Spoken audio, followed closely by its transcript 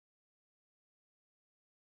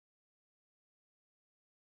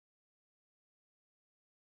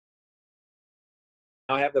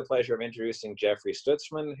I have the pleasure of introducing Jeffrey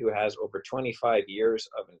Stutzman, who has over 25 years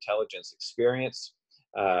of intelligence experience,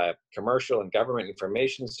 commercial and government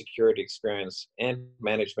information security experience, and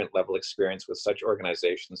management level experience with such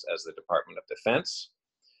organizations as the Department of Defense,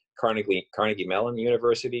 Carnegie Mellon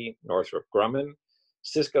University, Northrop Grumman,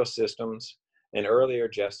 Cisco Systems, and earlier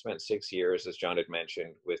Jeff spent 6 years, as John had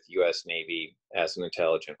mentioned, with US Navy as an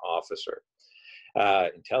intelligence officer,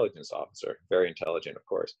 very intelligent, of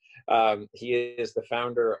course. He is the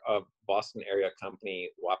founder of Boston area company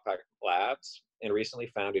Wapak Labs and recently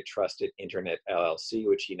founded Trusted Internet LLC,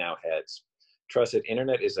 which he now heads. Trusted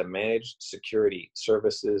Internet is a managed security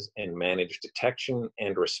services and managed detection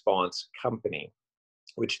and response company,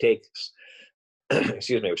 which takes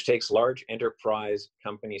large enterprise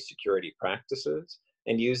company security practices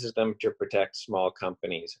and uses them to protect small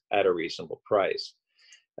companies at a reasonable price.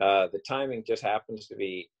 The timing just happens to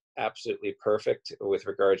be absolutely perfect with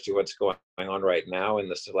regards to what's going on right now in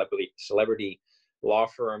the celebrity law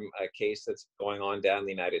firm case that's going on down in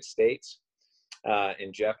the United States.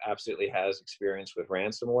 And Jeff absolutely has experience with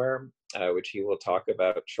ransomware, which he will talk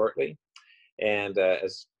about shortly. And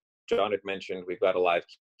as John had mentioned, we've got a live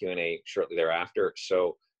Q&A shortly thereafter.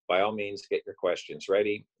 So by all means, get your questions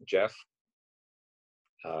ready. Jeff,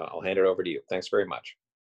 I'll hand it over to you. Thanks very much.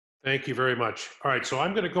 Thank you very much. All right, so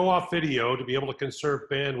I'm going to go off video to be able to conserve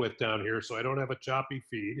bandwidth down here so I don't have a choppy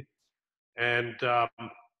feed. And go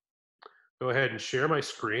ahead and share my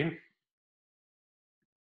screen.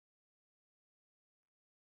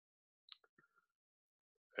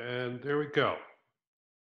 And there we go.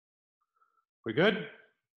 We good?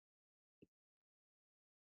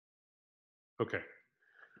 Okay.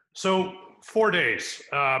 So 4 days.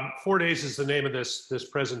 4 days is the name of this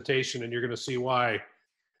presentation, and you're going to see why.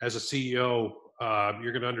 As a CEO,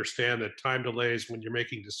 you're going to understand that time delays when you're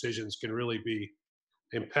making decisions can really be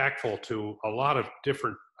impactful to a lot of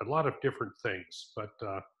different things. But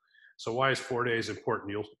so why is 4 days important?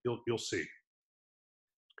 You'll see.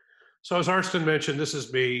 So as Arston mentioned, this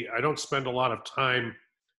is me. I don't spend a lot of time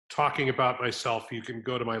talking about myself. You can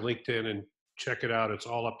go to my LinkedIn and check it out. It's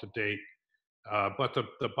all up to date. But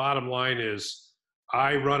the bottom line is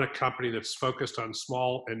I run a company that's focused on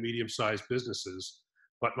small and medium-sized businesses.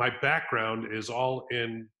 But my background is all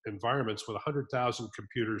in environments with 100,000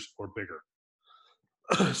 computers or bigger.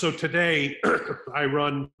 So today, I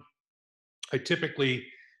typically,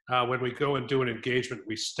 when we go and do an engagement,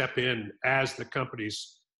 we step in as the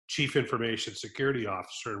company's chief information security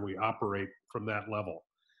officer, and we operate from that level.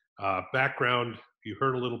 Background, you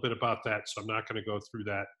heard a little bit about that, so I'm not going to go through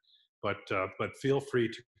that. But feel free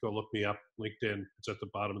to go look me up, LinkedIn. It's at the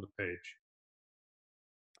bottom of the page.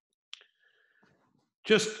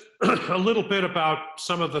 Just a little bit about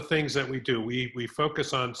some of the things that we do. We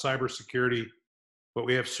focus on cybersecurity, but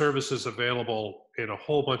we have services available in a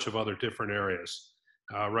whole bunch of other different areas.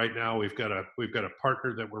 Right now, we've got a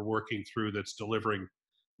partner that we're working through that's delivering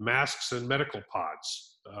masks and medical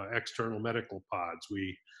pods, external medical pods.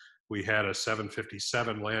 We had a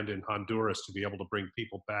 757 land in Honduras to be able to bring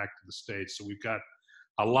people back to the States. So we've got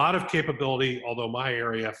a lot of capability, although my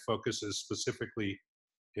area focuses specifically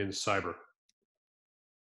in cyber.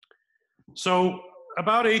 So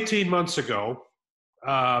about 18 months ago,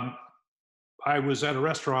 I was at a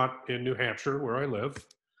restaurant in New Hampshire, where I live,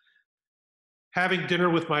 having dinner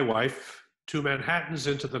with my wife, 2 Manhattans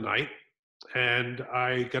into the night, and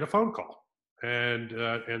I get a phone call.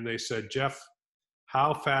 And they said, Jeff,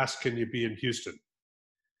 how fast can you be in Houston?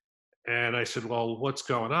 And I said, well, what's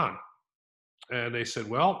going on? And they said,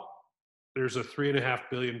 well, there's a $3.5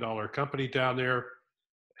 billion company down there,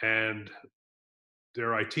 and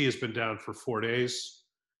their IT has been down for 4 days.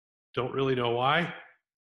 Don't really know why,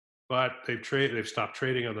 but they've stopped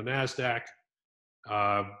trading on the NASDAQ.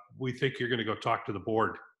 We think you're going to go talk to the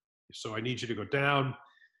board. So I need you to go down,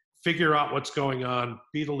 figure out what's going on,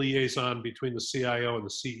 be the liaison between the CIO and the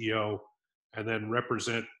CEO, and then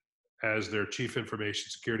represent as their chief information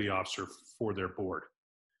security officer for their board.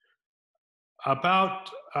 About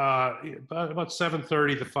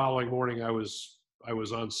 7:30 the following morning, I was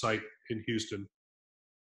on site in Houston.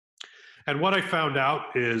 And what I found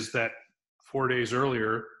out is that 4 days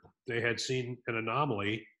earlier, they had seen an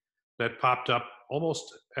anomaly that popped up almost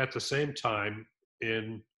at the same time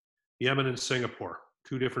in Yemen and Singapore,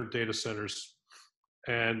 2 different data centers.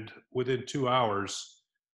 And within 2 hours,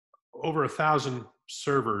 over 1,000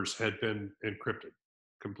 servers had been encrypted,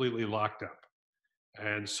 completely locked up.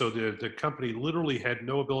 And so the company literally had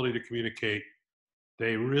no ability to communicate.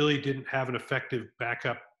 They really didn't have an effective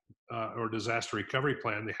backup or disaster recovery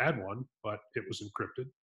plan. They had one, but it was encrypted.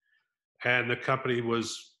 And the company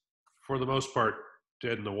was, for the most part,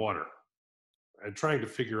 dead in the water. and trying to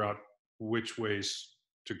figure out which ways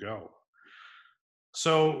to go.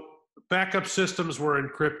 So backup systems were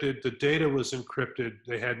encrypted. The data was encrypted.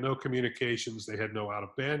 They had no communications. They had no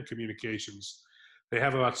out-of-band communications. They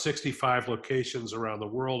have about 65 locations around the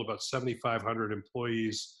world, about 7,500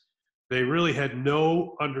 employees. They really had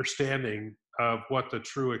no understanding of what the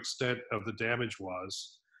true extent of the damage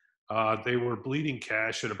was. They were bleeding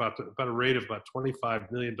cash at about a rate of about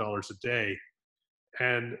 $25 million a day.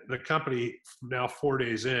 And the company, now 4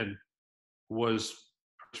 days in, was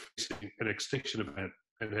facing an extinction event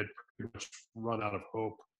and had pretty much run out of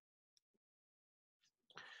hope.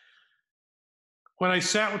 When I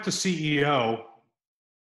sat with the CEO,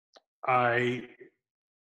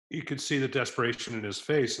 you could see the desperation in his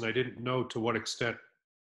face, and I didn't know to what extent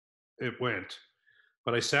it went.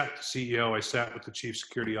 But I sat with the CEO, I sat with the chief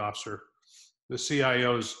security officer. The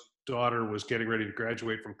CIO's daughter was getting ready to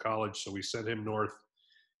graduate from college, so we sent him north,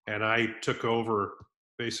 and I took over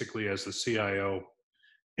basically as the CIO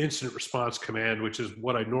incident response command, which is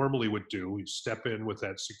what I normally would do. We step in with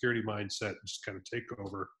that security mindset and just kind of take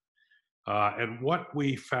over. And what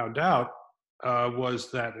we found out was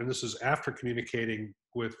that, and this is after communicating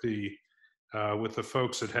with the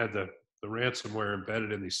folks that had the ransomware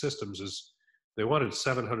embedded in these systems, is they wanted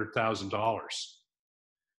 $700,000,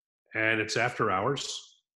 and it's after hours.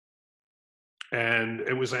 And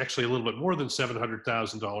it was actually a little bit more than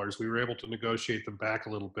 $700,000. We were able to negotiate them back a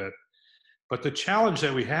little bit. But the challenge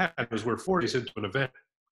that we had was we're 4 days into an event.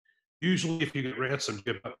 Usually if you get ransomed,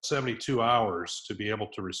 you get about 72 hours to be able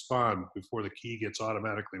to respond before the key gets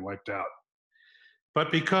automatically wiped out.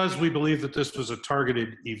 But because we believe that this was a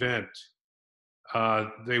targeted event,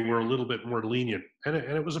 they were a little bit more lenient. And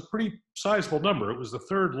it was a pretty sizable number. It was the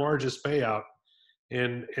third largest payout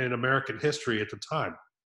in American history at the time.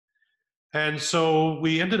 And so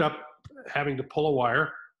we ended up having to pull a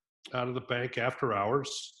wire out of the bank after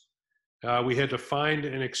hours. We had to find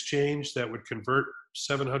an exchange that would convert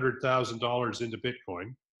 $700,000 into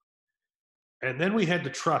Bitcoin. And then we had to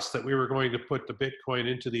trust that we were going to put the Bitcoin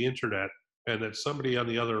into the internet and that somebody on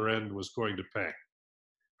the other end was going to pay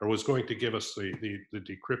or was going to give us the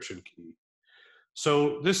decryption key.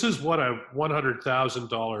 So this is what a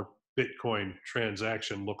 $100,000 Bitcoin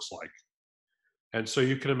transaction looks like. And so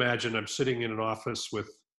you can imagine I'm sitting in an office with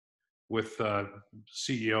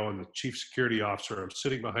CEO and the chief security officer. I'm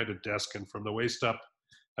sitting behind a desk, and from the waist up,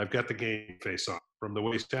 I've got the game face on. From the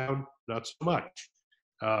waist down, not so much.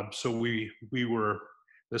 So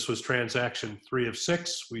this was transaction 3 of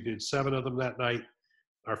 6. We did 7 of them that night.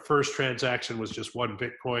 Our first transaction was just 1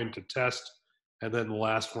 Bitcoin to test. And then the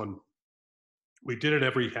last one, we did it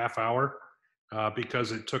every half hour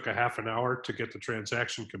because it took a half an hour to get the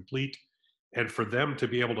transaction complete and for them to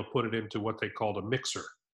be able to put it into what they called a mixer,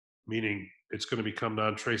 meaning it's going to become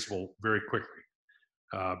non-traceable very quickly.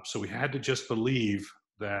 So we had to just believe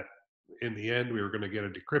that in the end, we were going to get a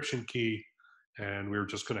decryption key and we were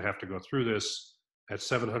just going to have to go through this at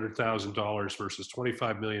 $700,000 versus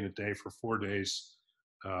 $25 million a day for 4 days.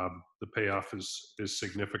 The payoff is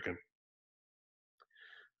significant.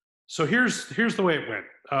 So here's the way it went.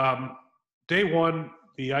 Day one,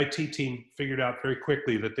 the IT team figured out very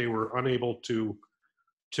quickly that they were unable to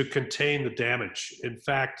contain the damage. In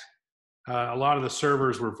fact, a lot of the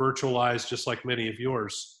servers were virtualized, just like many of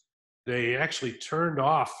yours. They actually turned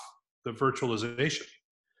off the virtualization.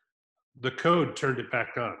 The code turned it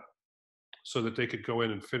back on so that they could go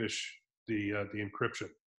in and finish the encryption.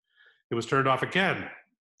 It was turned off again,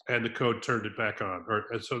 and the code turned it back on.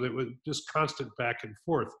 And so it was just constant back and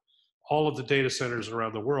forth. All of the data centers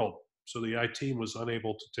around the world. So the IT team was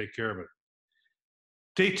unable to take care of it.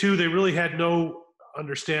 Day two, they really had no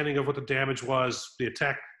understanding of what the damage was. The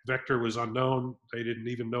attack vector was unknown. They didn't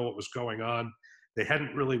even know what was going on. They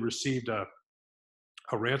hadn't really received a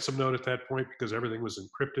ransom note at that point because everything was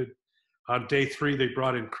encrypted. On day three, they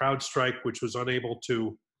brought in CrowdStrike, which was unable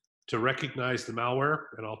to recognize the malware,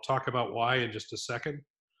 and I'll talk about why in just a second.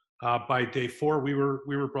 By day four, we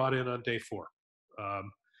were brought in on day four.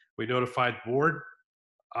 We notified the board.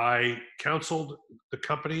 I counseled the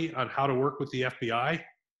company on how to work with the FBI,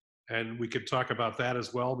 and we could talk about that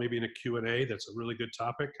as well, maybe in a Q&A. That's a really good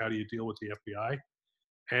topic. How do you deal with the FBI?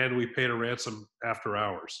 And we paid a ransom after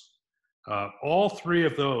hours. All three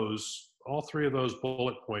of those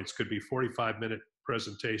bullet points could be 45-minute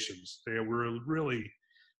presentations. They were really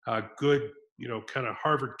good, kind of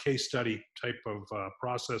Harvard case study type of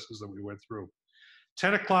processes that we went through.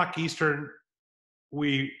 10 o'clock Eastern,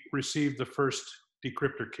 we received the first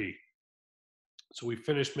decryptor key. So we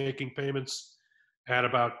finished making payments at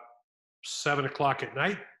about 7 o'clock at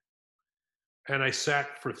night. And I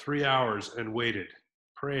sat for 3 hours and waited,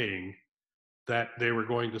 praying that they were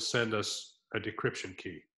going to send us a decryption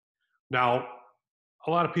key. Now,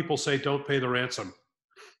 a lot of people say don't pay the ransom.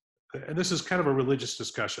 And this is kind of a religious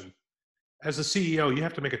discussion. As a CEO, you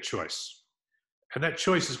have to make a choice. And that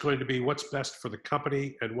choice is going to be what's best for the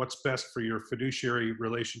company and what's best for your fiduciary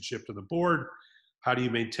relationship to the board. How do you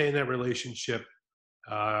maintain that relationship?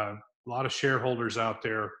 A lot of shareholders out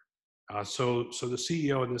there. So the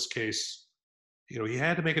CEO in this case, he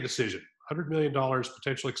had to make a decision: $100 million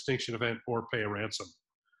potential extinction event or pay a ransom.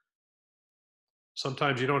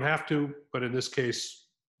 Sometimes you don't have to, but in this case,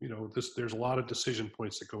 there's a lot of decision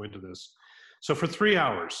points that go into this. So for 3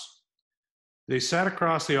 hours, they sat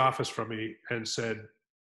across the office from me and said,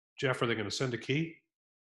 "Jeff, are they going to send a key?"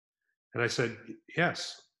 And I said,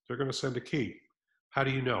 "Yes, they're going to send a key." "How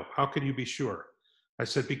do you know? How can you be sure?" I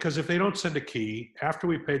said, "Because if they don't send a key, after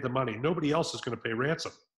we paid the money, nobody else is going to pay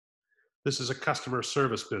ransom. This is a customer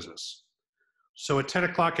service business." So at 10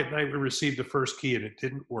 o'clock at night, we received the first key and it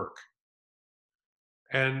didn't work.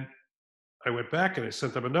 And I went back and I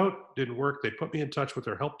sent them a note, didn't work. They put me in touch with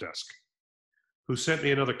their help desk, who sent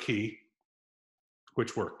me another key,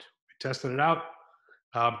 which worked. We tested it out.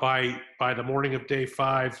 By the morning of day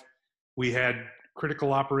 5, we had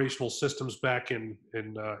critical operational systems back in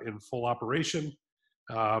full operation.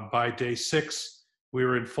 By day 6, we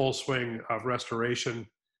were in full swing of restoration.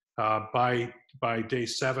 By day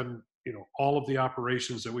 7, all of the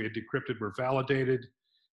operations that we had decrypted were validated.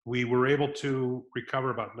 We were able to recover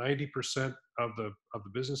about 90% of the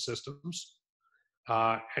business systems,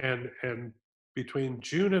 and between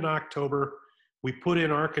June and October, we put in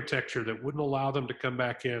architecture that wouldn't allow them to come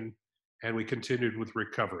back in, and we continued with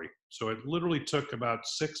recovery. So it literally took about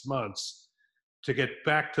 6 months to get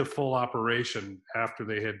back to full operation after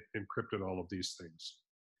they had encrypted all of these things.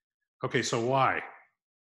 Okay, so why?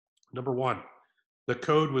 Number 1, the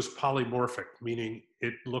code was polymorphic, meaning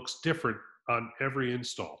it looks different on every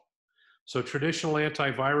install. So traditional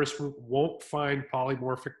antivirus won't find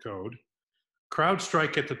polymorphic code.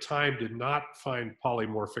 CrowdStrike at the time did not find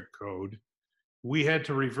polymorphic code. We had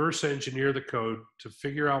to reverse engineer the code to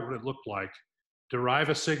figure out what it looked like, derive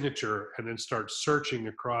a signature, and then start searching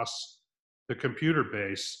across the computer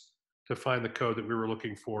base to find the code that we were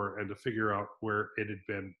looking for and to figure out where it had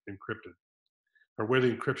been encrypted, or where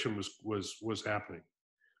the encryption was happening.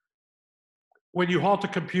 When you halt a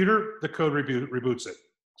computer, the code reboots it.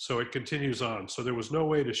 So it continues on. So there was no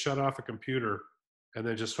way to shut off a computer and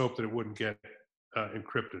then just hope that it wouldn't get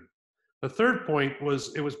encrypted. The third point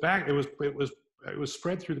was it was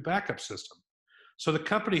spread through the backup system. So the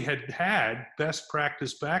company had best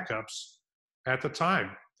practice backups at the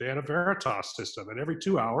time. They had a Veritas system, and every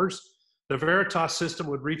 2 hours, the Veritas system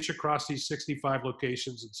would reach across these 65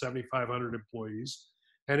 locations and 7,500 employees,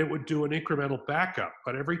 and it would do an incremental backup.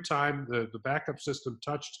 But every time the backup system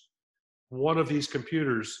touched one of these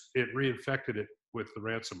computers, it reinfected it with the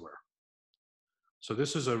ransomware. So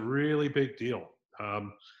this is a really big deal.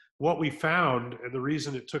 What we found, and the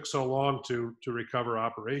reason it took so long to recover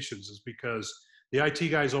operations, is because the IT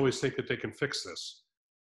guys always think that they can fix this,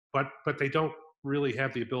 but they don't really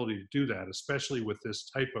have the ability to do that, especially with this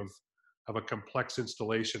type of a complex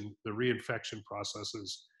installation. The reinfection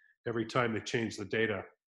processes, every time they change the data,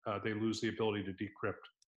 they lose the ability to decrypt.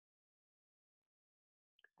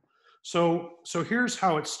 So here's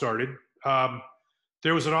how it started.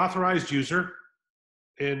 There was an authorized user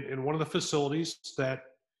in one of the facilities that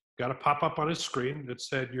got a pop-up on his screen that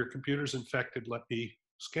said, "Your computer's infected, let me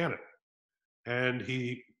scan it." And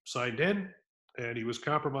he signed in, and he was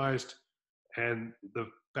compromised, and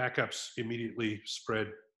the backups immediately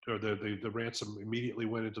spread, or the ransom immediately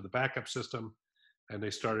went into the backup system, and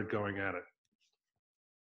they started going at it.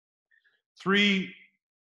 3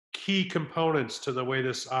 key components to the way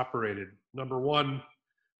this operated. Number 1,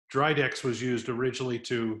 Dridex was used originally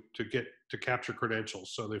to capture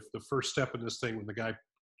credentials. So the first step in this thing, when the guy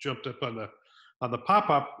jumped up on the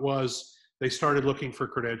pop-up, was they started looking for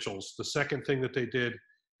credentials. The second thing that they did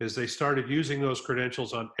is they started using those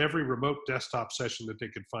credentials on every remote desktop session that they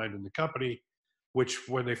could find in the company, which,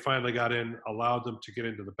 when they finally got in, allowed them to get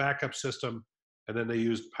into the backup system. And then they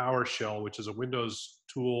used PowerShell, which is a Windows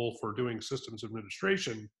tool for doing systems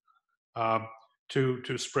administration,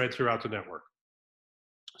 to spread throughout the network.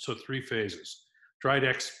 So 3 phases: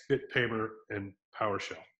 Dridex, BitPaymer, and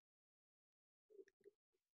PowerShell.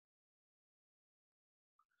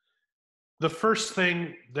 The first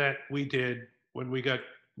thing that we did when we got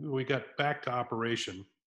back to operation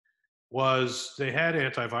was they had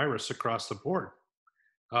antivirus across the board.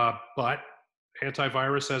 But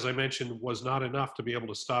antivirus, as I mentioned, was not enough to be able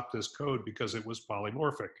to stop this code because it was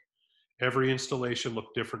polymorphic. Every installation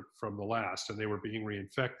looked different from the last, and they were being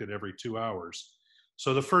reinfected every 2 hours.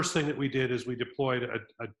 So the first thing that we did is we deployed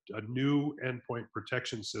a new endpoint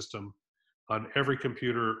protection system on every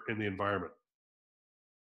computer in the environment.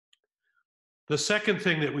 The second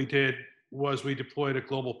thing that we did was we deployed a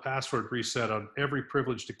global password reset on every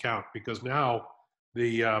privileged account, because now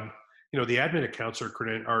the the admin accounts are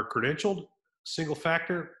credentialed, single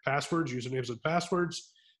factor passwords, usernames and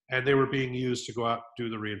passwords, and they were being used to go out and do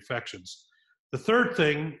the reinfections. The third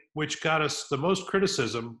thing, which got us the most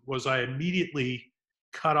criticism, was I immediately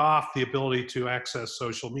cut off the ability to access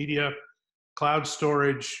social media, cloud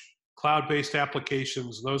storage, cloud-based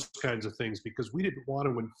applications, those kinds of things, because we didn't want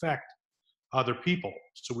to infect other people.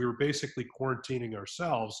 So we were basically quarantining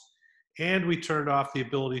ourselves, and we turned off the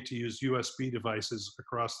ability to use USB devices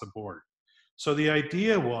across the board. So the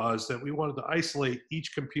idea was that we wanted to isolate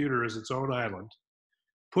each computer as its own island,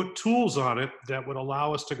 put tools on it that would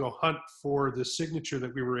allow us to go hunt for the signature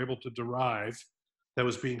that we were able to derive that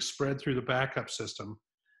was being spread through the backup system,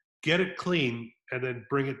 get it clean, and then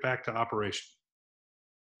bring it back to operation.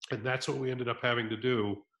 And that's what we ended up having to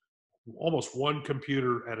do, almost one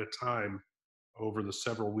computer at a time over the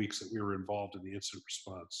several weeks that we were involved in the incident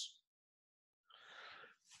response.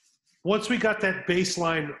 Once we got that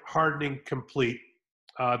baseline hardening complete,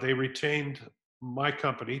 they retained my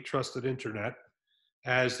company, Trusted Internet,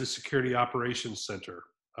 as the security operations center.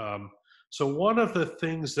 So one of the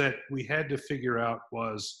things that we had to figure out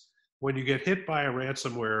was, when you get hit by a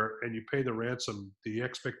ransomware and you pay the ransom, the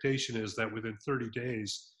expectation is that within 30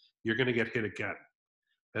 days, you're going to get hit again.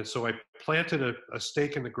 And so I planted a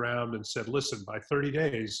stake in the ground and said, listen, by 30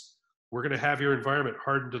 days, we're going to have your environment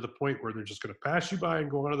hardened to the point where they're just going to pass you by and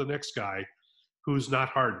go on to the next guy who's not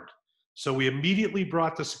hardened. So we immediately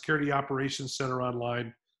brought the Security Operations Center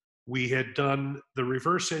online. We had done the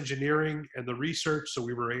reverse engineering and the research, so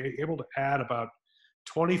we were able to add about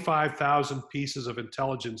 25,000 pieces of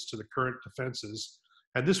intelligence to the current defenses.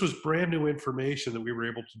 And this was brand new information that we were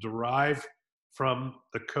able to derive from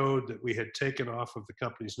the code that we had taken off of the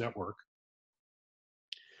company's network.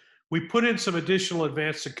 We put in some additional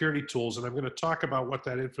advanced security tools, and I'm going to talk about what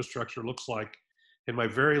that infrastructure looks like in my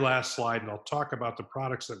very last slide, and I'll talk about the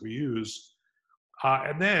products that we use.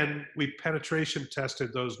 And then we penetration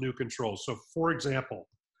tested those new controls. So for example,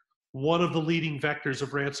 one of the leading vectors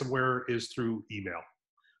of ransomware is through email.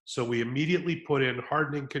 So we immediately put in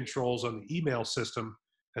hardening controls on the email system,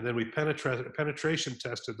 and then we penetration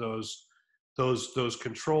tested those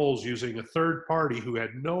controls using a third party who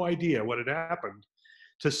had no idea what had happened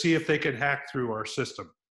to see if they could hack through our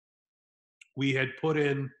system. We had put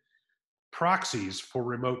in proxies for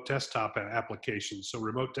remote desktop applications. So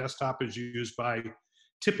remote desktop is used by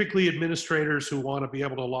typically administrators who want to be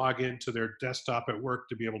able to log into their desktop at work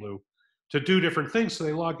to be able to do different things. So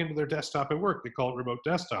they log into their desktop at work. They call it remote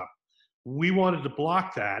desktop. We wanted to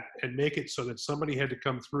block that and make it so that somebody had to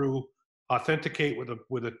come through, authenticate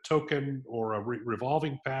with a token or a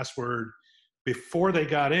revolving password before they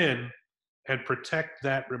got in, and protect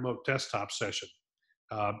that remote desktop session.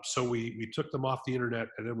 So we took them off the internet,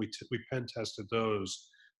 and then we pen tested those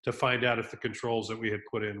to find out if the controls that we had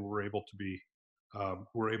put in were able to be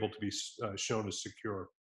shown as secure.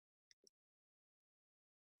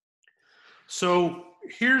 So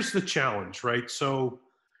here's the challenge, right? So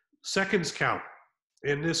seconds count.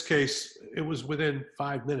 In this case, it was within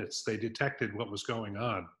 5 minutes they detected what was going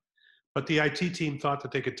on. But the IT team thought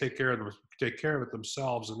that they could take care of it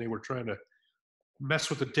themselves, and they were trying to mess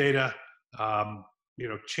with the data,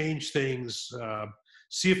 change things,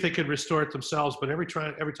 see if they could restore it themselves. But every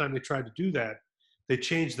time they tried to do that, they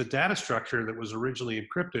changed the data structure that was originally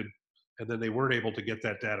encrypted, and then they weren't able to get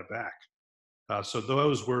that data back. So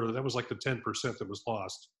that was like the 10% that was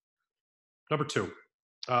lost. Number two,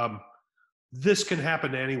 this can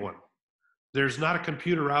happen to anyone. There's not a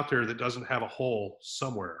computer out there that doesn't have a hole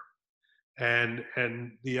somewhere. And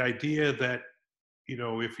the idea that,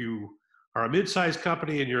 if you are a mid-sized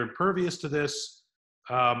company and you're impervious to this,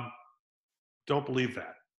 don't believe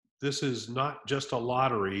that. This is not just a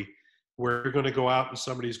lottery where you're going to go out and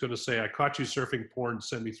somebody's going to say, I caught you surfing porn,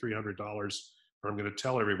 send me $300, or I'm going to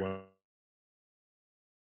tell everyone.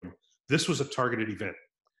 This was a targeted event.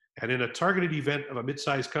 And in a targeted event of a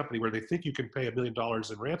mid-sized company where they think you can pay $1 million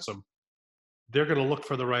in ransom, they're going to look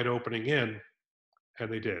for the right opening in,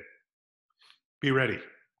 and they did. Be ready.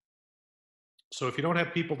 So if you don't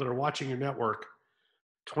have people that are watching your network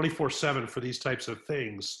 24/7 for these types of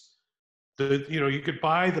things, you could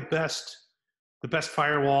buy the best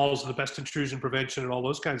firewalls, the best intrusion prevention, and all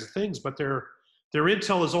those kinds of things, but their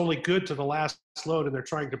intel is only good to the last load, and they're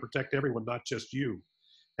trying to protect everyone, not just you.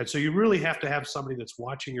 And so you really have to have somebody that's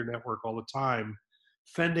watching your network all the time,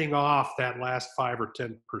 fending off that last 5 or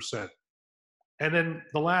 10%. And then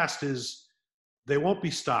the last is they won't be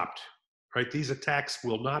stopped, right? These attacks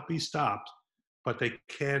will not be stopped, but they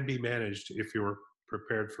can be managed if you're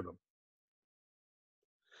prepared for them.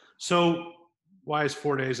 So why is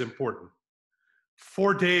 4 days important?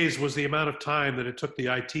 4 days was the amount of time that it took the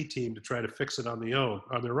IT team to try to fix it on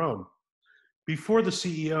their own. Before the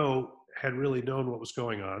CEO had really known what was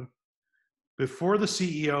going on, before the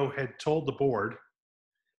CEO had told the board,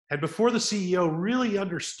 and before the CEO really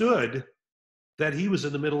understood that he was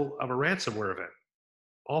in the middle of a ransomware event.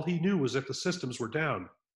 All he knew was that the systems were down.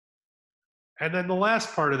 And then the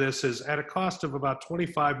last part of this is at a cost of about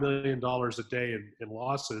 $25 million a day in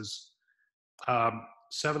losses,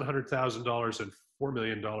 $700,000 and $4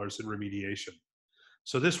 million in remediation.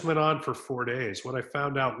 So this went on for 4 days. What I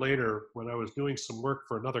found out later when I was doing some work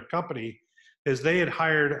for another company is they had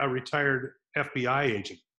hired a retired FBI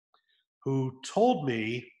agent who told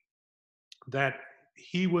me that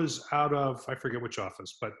he was out of, I forget which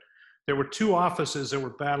office, but there were 2 offices that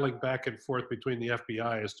were battling back and forth between the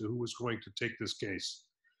FBI as to who was going to take this case.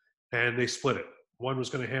 And they split it. One was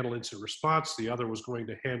going to handle incident response. The other was going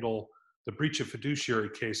to handle the breach of fiduciary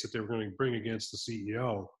case that they were going to bring against the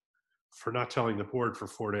CEO for not telling the board for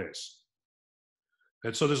 4 days.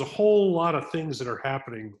 And so there's a whole lot of things that are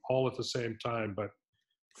happening all at the same time, but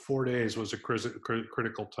 4 days was a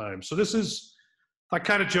critical time. So this is, I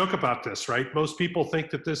kind of joke about this, right? Most people think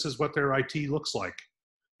that this is what their IT looks like.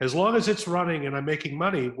 As long as it's running and I'm making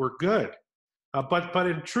money, we're good. But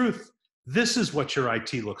in truth, this is what your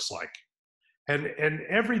IT looks like. And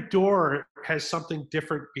every door has something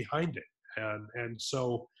different behind it. And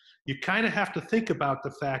so you kind of have to think about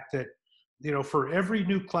the fact that, you know, for every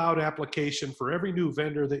new cloud application, for every new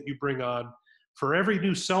vendor that you bring on, for every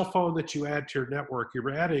new cell phone that you add to your network, you're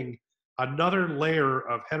adding another layer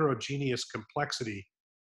of heterogeneous complexity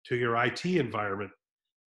to your IT environment.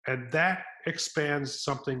 And that expands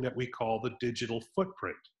something that we call the digital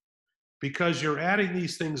footprint. Because you're adding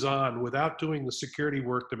these things on without doing the security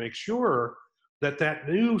work to make sure that that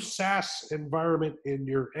new SaaS environment in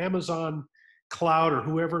your Amazon cloud or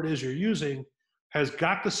whoever it is you're using has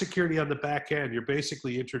got the security on the back end. You're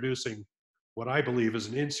basically introducing what I believe is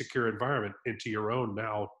an insecure environment into your own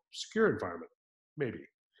now secure environment, maybe.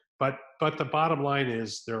 But the bottom line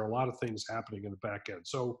is there are a lot of things happening in the back end.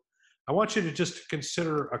 So I want you to just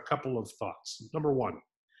consider a couple of thoughts. Number one,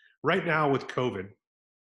 right now with COVID,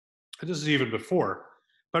 and this is even before,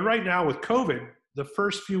 but right now with COVID, the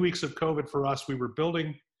first few weeks of COVID for us, we were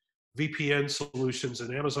building VPN solutions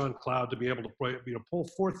in Amazon Cloud to be able to pull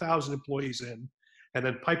 4,000 employees in and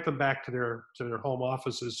then pipe them back to their home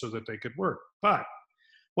offices so that they could work. But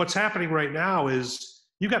what's happening right now is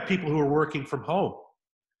you've got people who are working from home,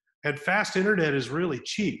 and fast internet is really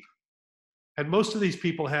cheap. And most of these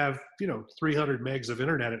people have 300 megs of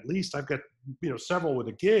internet at least. I've got several with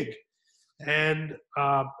a gig, and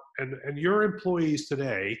your employees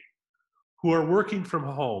today who are working from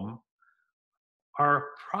home are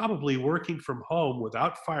probably working from home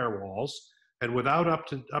without firewalls and without up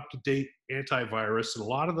to date antivirus and a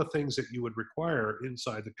lot of the things that you would require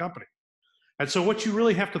inside the company. And so what you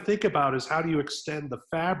really have to think about is how do you extend the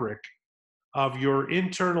fabric of your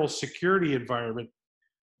internal security environment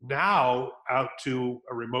now out to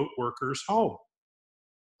a remote worker's home.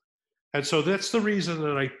 And so that's the reason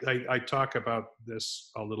that I talk about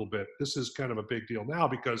this a little bit. This is kind of a big deal now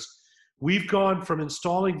because we've gone from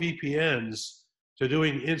installing VPNs to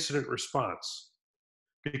doing incident response.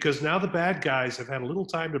 Because now the bad guys have had a little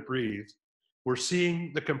time to breathe. We're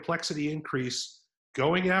seeing the complexity increase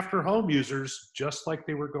going after home users just like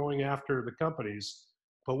they were going after the companies,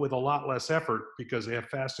 but with a lot less effort because they have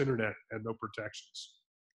fast internet and no protections.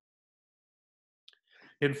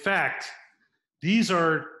 In fact, these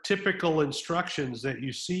are typical instructions that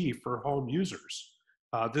you see for home users.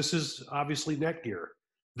 This is obviously Netgear.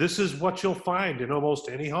 This is what you'll find in almost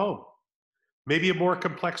any home. Maybe a more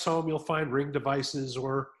complex home, you'll find Ring devices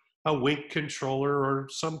or a Wink controller or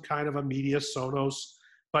some kind of a media Sonos,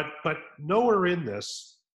 but nowhere in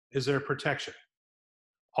this is there protection.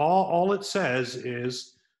 All it says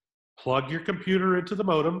is plug your computer into the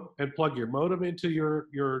modem and plug your modem into your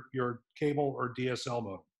cable or DSL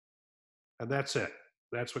modem. And that's it.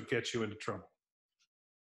 That's what gets you into trouble.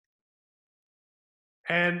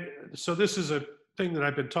 And so this is a thing that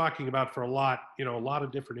I've been talking about for a lot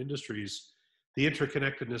of different industries. The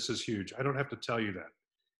interconnectedness is huge. I don't have to tell you that.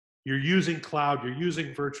 You're using cloud, you're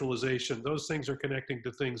using virtualization. Those things are connecting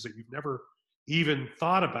to things that you've never even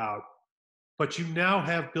thought about, but you now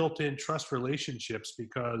have built-in trust relationships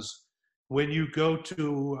because when you go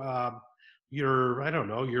to your, I don't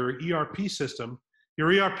know, your ERP system, your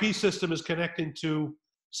ERP system is connecting to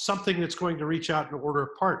something that's going to reach out and order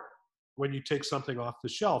a part when you take something off the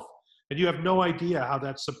shelf. And you have no idea how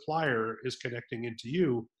that supplier is connecting into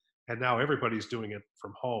you. And now everybody's doing it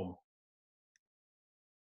from home.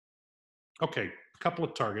 Okay, a couple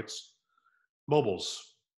of targets. Mobiles.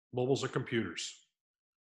 Mobiles are computers.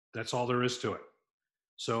 That's all there is to it.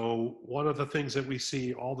 So one of the things that we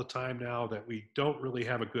see all the time now that we don't really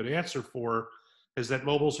have a good answer for is that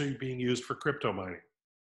mobiles are being used for crypto mining.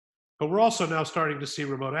 But we're also now starting to see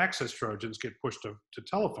remote access Trojans get pushed to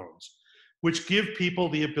telephones, which give people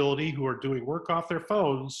the ability who are doing work off their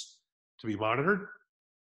phones to be monitored,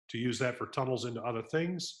 to use that for tunnels into other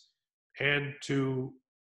things, and to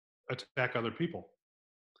attack other people.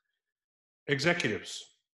 Executives.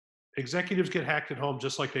 Executives get hacked at home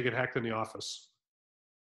just like they get hacked in the office.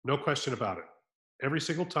 No question about it. Every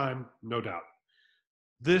single time, no doubt.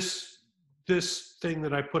 This thing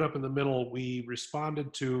that I put up in the middle, we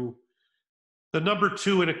responded to the number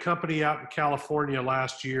 2 in a company out in California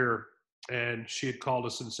last year, and she had called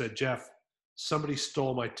us and said, Jeff, somebody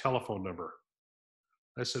stole my telephone number.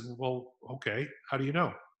 I said, well, okay, how do you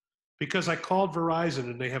know? Because I called Verizon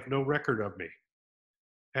and they have no record of me.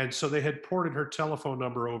 And so they had ported her telephone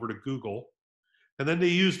number over to Google, and then they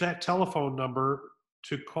used that telephone number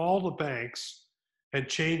to call the banks and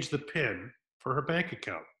change the PIN for her bank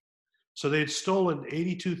account. So they had stolen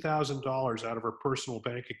 $82,000 out of her personal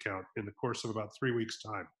bank account in the course of about 3 weeks'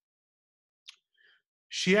 time.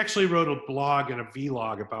 She actually wrote a blog and a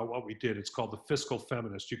vlog about what we did. It's called The Fiscal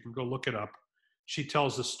Feminist. You can go look it up. She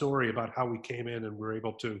tells the story about how we came in and were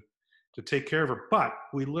able to take care of her. But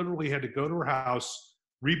we literally had to go to her house,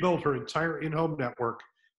 rebuild her entire in-home network,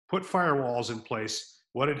 put firewalls in place.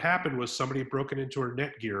 What had happened was somebody had broken into her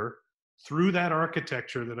Netgear through that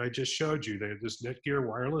architecture that I just showed you. They had this Netgear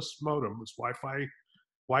wireless modem, this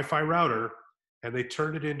Wi-Fi router, and they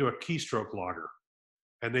turned it into a keystroke logger.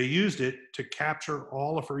 And they used it to capture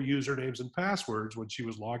all of her usernames and passwords when she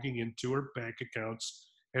was logging into her bank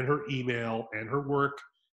accounts and her email and her work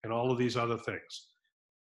and all of these other things.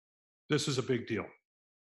 This is a big deal.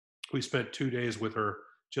 We spent 2 days with her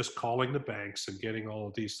just calling the banks and getting all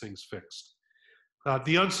of these things fixed.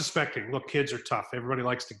 The unsuspecting, look, kids are tough. Everybody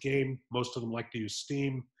likes to game. Most of them like to use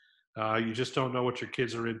Steam. You just don't know what your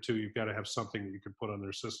kids are into. You've got to have something that you can put on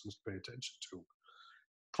their systems to pay attention to.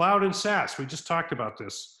 Cloud and SaaS, we just talked about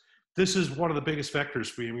this. This is one of the biggest vectors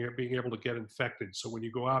for being able to get infected. So when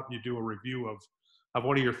you go out and you do a review of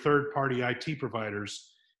one of your third-party IT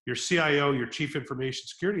providers, your CIO, your Chief Information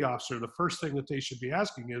Security Officer, the first thing that they should be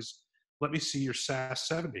asking is, let me see your SAS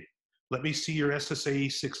 70. Let me see your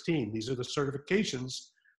SSAE 16. These are the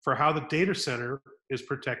certifications for how the data center is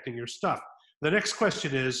protecting your stuff. The next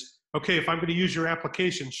question is, okay, if I'm going to use your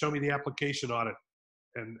application, show me the application audit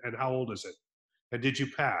and how old is it? And did you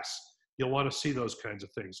pass? You'll want to see those kinds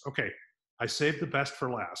of things. Okay, I saved the best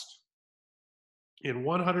for last. In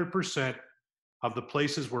 100% of the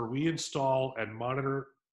places where we install and monitor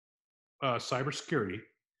cybersecurity,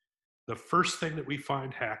 the first thing that we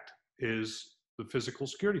find hacked is the physical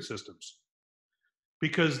security systems,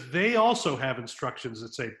 because they also have instructions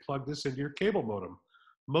that say, plug this into your cable modem.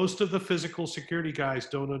 Most of the physical security guys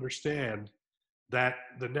don't understand that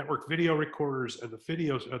the network video recorders and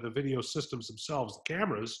the video systems themselves, the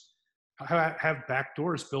cameras, have back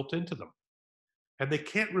doors built into them. And they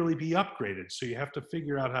can't really be upgraded. So you have to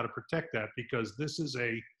figure out how to protect that, because this is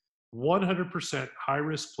a 100%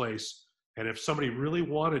 high-risk place. And if somebody really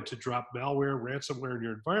wanted to drop malware, ransomware in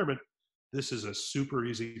your environment, this is a super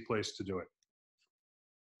easy place to do it.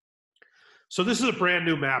 So this is a brand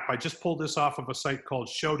new map. I just pulled this off of a site called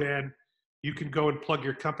Shodan. You can go and plug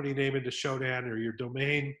your company name into Shodan or your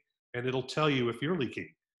domain, and it'll tell you if you're leaking.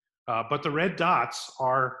 But the red dots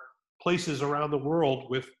are places around the world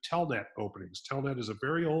with Telnet openings. Telnet is a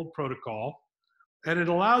very old protocol, and it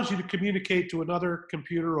allows you to communicate to another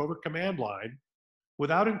computer over command line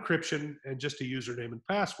without encryption and just a username and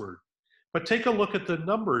password. But take a look at the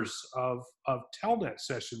numbers of Telnet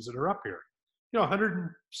sessions that are up here.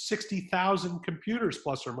 160,000 computers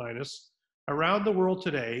plus or minus around the world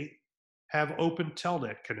today have open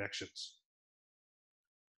Telnet connections.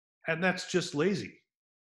 And that's just lazy,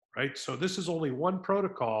 right? So this is only one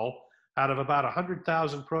protocol out of about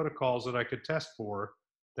 100,000 protocols that I could test for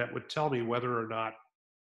that would tell me whether or not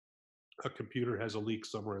a computer has a leak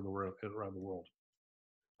somewhere in the world, around the world.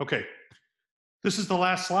 Okay, this is the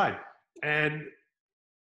last slide. And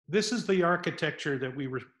this is the architecture that we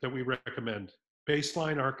recommend.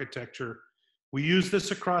 Baseline architecture. We use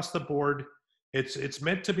this across the board. It's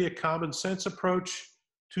meant to be a common sense approach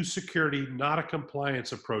to security, not a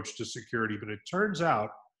compliance approach to security, but it turns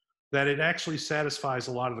out that it actually satisfies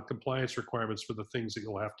a lot of the compliance requirements for the things that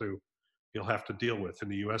you'll have to deal with. In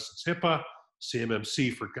the US, it's HIPAA,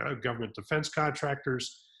 CMMC for government defense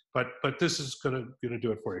contractors, but this is gonna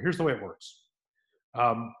do it for you. Here's the way it works.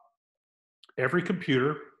 Every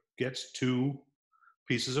computer gets two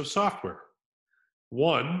pieces of software.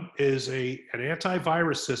 One is an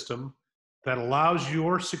antivirus system that allows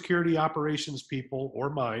your security operations people, or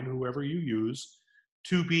mine, whoever you use,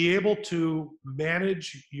 to be able to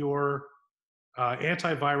manage your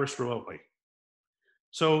antivirus remotely.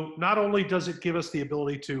 So not only does it give us the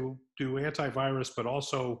ability to do antivirus, but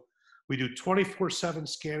also we do 24/7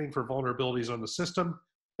 scanning for vulnerabilities on the system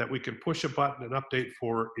that we can push a button and update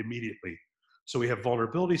for immediately. So we have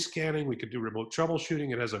vulnerability scanning, we can do remote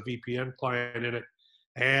troubleshooting, it has a VPN client in it,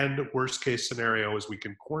 and worst case scenario is we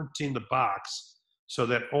can quarantine the box so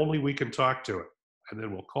that only we can talk to it. And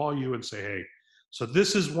then we'll call you and say, hey, so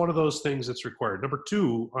this is one of those things that's required. Number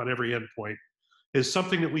two on every endpoint is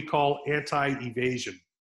something that we call anti-evasion.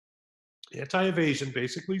 Anti-evasion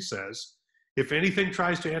basically says, if anything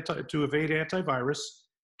tries to evade antivirus,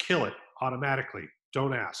 kill it automatically,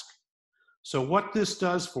 don't ask. So what this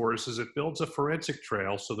does for us is it builds a forensic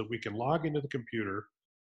trail so that we can log into the computer,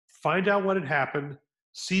 find out what had happened,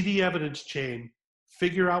 see the evidence chain,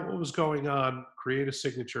 figure out what was going on, create a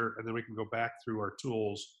signature, and then we can go back through our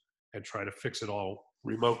tools and try to fix it all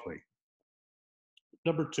remotely.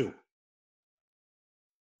 Number two,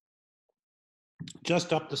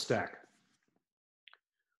 just up the stack.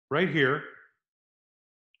 Right here,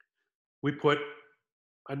 we put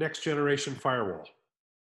a next generation firewall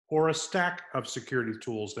or a stack of security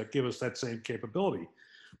tools that give us that same capability.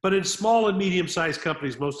 But in small and medium-sized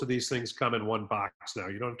companies, most of these things come in one box now.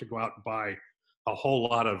 You don't have to go out and buy a whole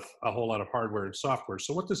lot of hardware and software.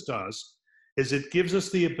 So what this does is it gives us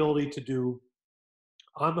the ability to do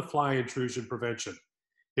on-the-fly intrusion prevention.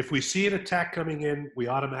 If we see an attack coming in, we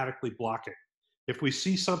automatically block it. If we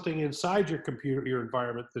see something inside your computer, your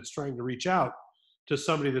environment that's trying to reach out to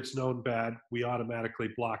somebody that's known bad, we automatically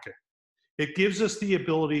block it. It gives us the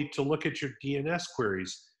ability to look at your DNS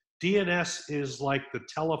queries. DNS is like the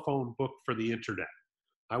telephone book for the internet.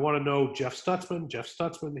 I want to know Jeff Stutzman. Jeff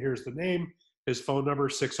Stutzman, here's the name. His phone number,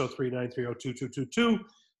 603-930-2222.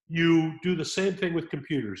 You do the same thing with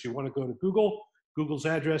computers. You want to go to Google. Google's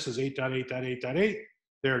address is 8.8.8.8.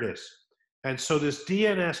 There it is. And so this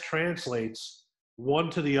DNS translates one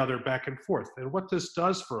to the other back and forth. And what this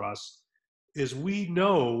does for us is we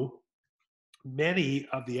know many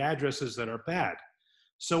of the addresses that are bad.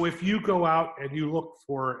 So if you go out and you look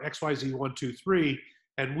for XYZ123,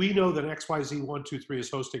 and we know that XYZ123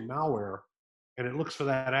 is hosting malware, and it looks for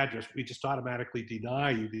that address, we just automatically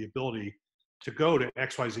deny you the ability to go to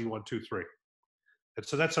XYZ123. And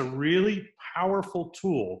so that's a really powerful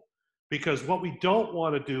tool, because what we don't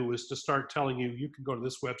want to do is to start telling you, you can go to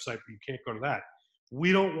this website, but you can't go to that.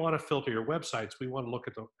 We don't want to filter your websites. We want to look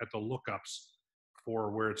at the lookups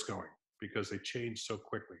for where it's going, because they change so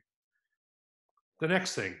quickly. The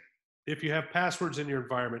next thing, if you have passwords in your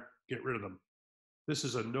environment, get rid of them. This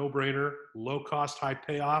is a no-brainer, low cost, high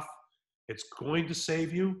payoff. It's going to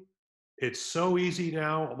save you. It's so easy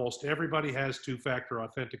now. Almost everybody has two-factor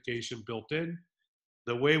authentication built in.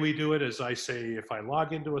 The way we do it is I say, if I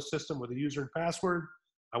log into a system with a user and password,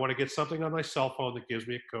 I want to get something on my cell phone that gives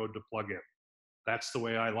me a code to plug in. That's the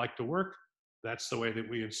way I like to work. That's the way that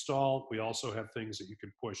we install. We also have things that you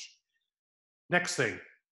can push. Next thing,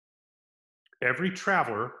 every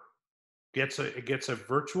traveler gets a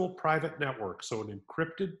virtual private network, so an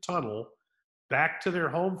encrypted tunnel back to their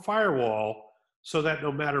home firewall, so that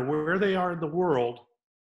no matter where they are in the world,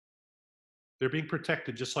 they're being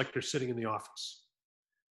protected just like they're sitting in the office.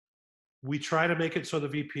 We try to make it so the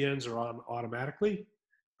VPNs are on automatically,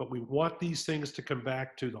 but we want these things to come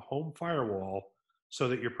back to the home firewall so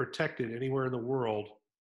that you're protected anywhere in the world,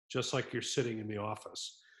 just like you're sitting in the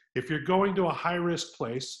office. If you're going to a high-risk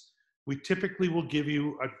place, we typically will give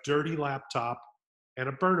you a dirty laptop and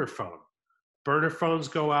a burner phone. Burner phones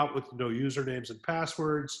go out with no usernames and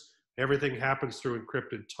passwords. Everything happens through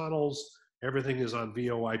encrypted tunnels. Everything is on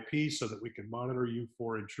VoIP so that we can monitor you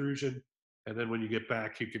for intrusion. And then when you get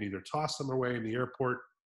back, you can either toss them away in the airport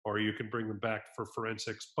or you can bring them back for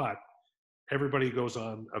forensics, but everybody goes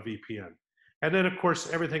on a VPN. And then of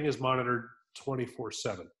course, everything is monitored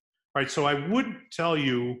 24/7. All right, so I wouldn't tell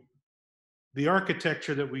you the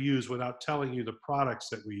architecture that we use without telling you the products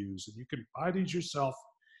that we use. And you can buy these yourself.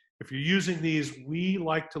 If you're using these, we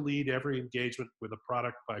like to lead every engagement with a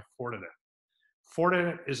product by Fortinet.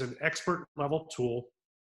 Fortinet is an expert level tool.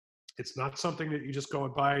 It's not something that you just go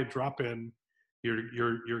and buy and drop in.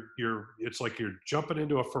 It's like you're jumping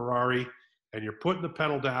into a Ferrari and you're putting the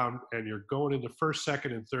pedal down and you're going into first,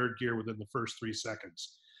 second, and third gear within the first 3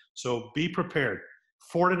 seconds. So be prepared.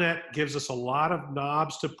 Fortinet gives us a lot of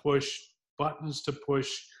knobs to push, buttons to push,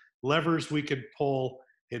 levers we can pull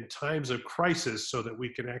in times of crisis so that we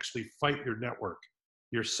can actually fight your network.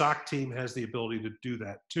 Your SOC team has the ability to do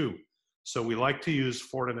that too. So we like to use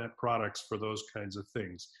Fortinet products for those kinds of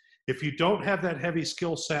things. If you don't have that heavy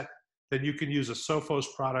skill set, then you can use a Sophos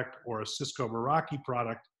product or a Cisco Meraki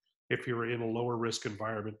product if you're in a lower risk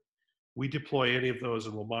environment. We deploy any of those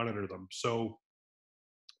and we'll monitor them. So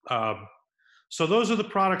those are the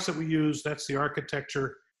products that we use. That's the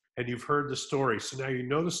architecture, and you've heard the story. So now you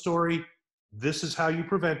know the story. This is how you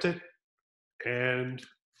prevent it. And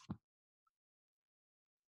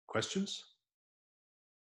questions?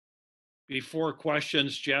 Before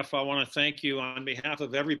questions, Jeff, I want to thank you on behalf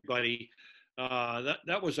of everybody.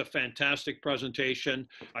 That was a fantastic presentation.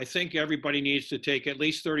 I think everybody needs to take at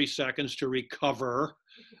least 30 seconds to recover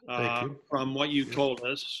from what you told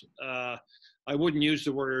us. I wouldn't use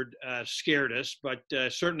the word scared us, but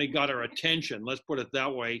certainly got our attention. Let's put it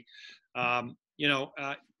that way.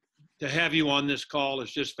 To have you on this call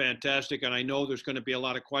is just fantastic, and I know there's going to be a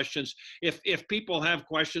lot of questions. If people have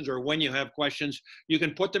questions, or when you have questions, you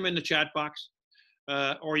can put them in the chat box,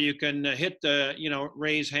 or you can hit the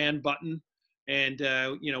raise hand button, and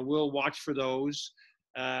we'll watch for those.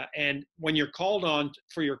 And when you're called on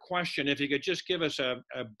for your question, if you could just give us a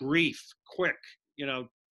brief, quick,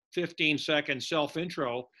 15-second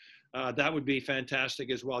self-intro, that would be fantastic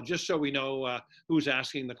as well, just so we know who's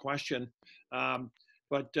asking the question.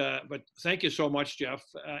 But thank you so much, Jeff.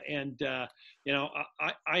 I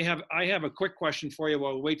have a quick question for you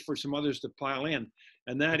while we wait for some others to pile in,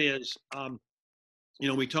 and that is,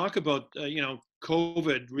 we talk about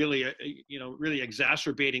COVID really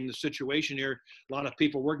exacerbating the situation here. A lot of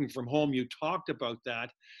people working from home. You talked about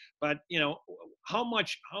that, but how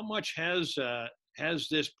much has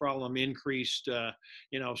this problem increased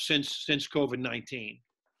since COVID-19?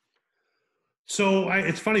 So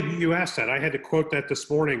it's funny you asked that. I had to quote that this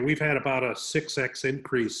morning. We've had about a 6x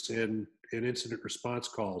increase in incident response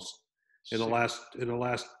calls in the last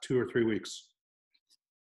 2 or 3 weeks.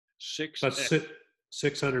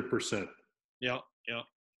 600%. Yeah,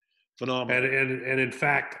 phenomenal. And in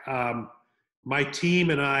fact, my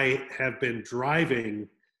team and I have been driving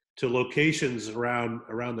to locations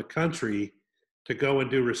around the country to go and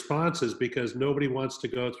do responses because nobody wants to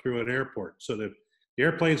go through an airport. So the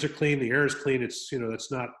airplanes are clean, the air is clean. It's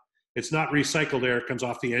it's not recycled air. It comes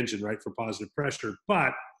off the engine, right, for positive pressure.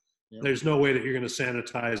 But there's no way that you're going to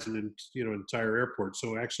sanitize an entire airport.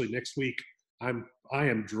 So actually, next week I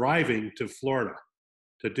am driving to Florida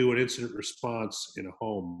to do an incident response in a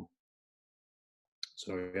home.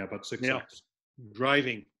 So yeah, about 6 hours.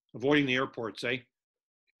 Driving, avoiding the airports, eh?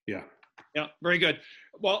 Yeah. Yeah, very good.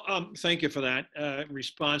 Well, thank you for that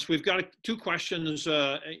response. We've got 2 questions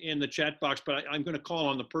in the chat box, but I'm going to call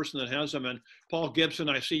on the person that has them. And Paul Gibson,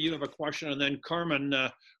 I see you have a question, and then Carmen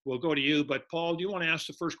will go to you. But Paul, do you want to ask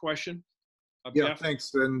the first question? Yeah, Jeff?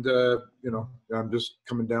 thanks. And, I'm just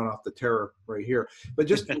coming down off the terror right here. But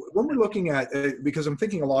just when we're looking at, because I'm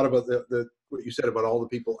thinking a lot about what you said about all the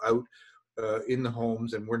people out in the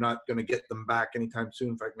homes, and we're not going to get them back anytime soon.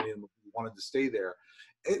 In fact, many of them wanted to stay there.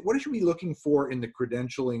 What should we be looking for in the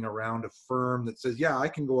credentialing around a firm that says, yeah, I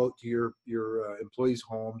can go out to your employees'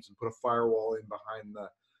 homes and put a firewall in behind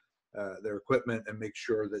their equipment and make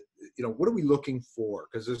sure that, what are we looking for?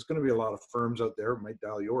 Because there's going to be a lot of firms out there, might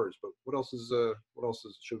dial yours, but what else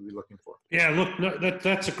should we be looking for? Yeah, look, no,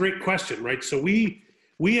 that's a great question, right? So we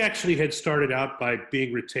actually had started out by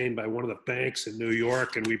being retained by one of the banks in New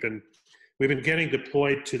York, and we've been getting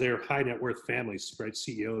deployed to their high net worth families, right?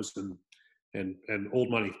 CEOs and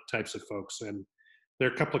old money types of folks. And there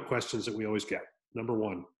are a couple of questions that we always get. Number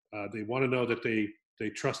one, they want to know that they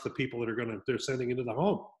trust the people that they're sending into the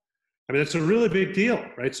home. I mean, that's a really big deal,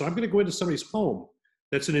 right? So I'm going to go into somebody's home.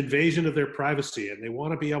 That's an invasion of their privacy. And they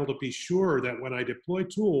want to be able to be sure that when I deploy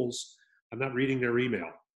tools, I'm not reading their email.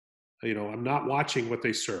 I'm not watching what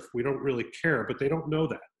they surf. We don't really care, but they don't know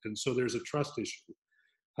that. And so there's a trust issue.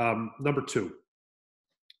 Number 2,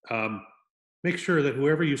 make sure that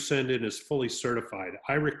whoever you send in is fully certified.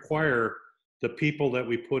 I require the people that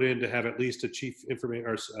we put in to have at least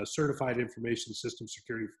a certified information system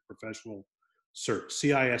security professional cert,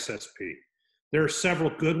 CISSP. There are several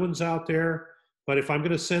good ones out there, but if I'm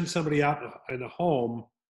going to send somebody out in a home,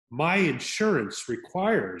 my insurance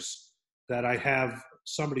requires that I have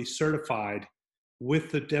somebody certified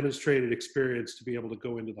with the demonstrated experience to be able to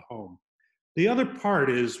go into the home. The other part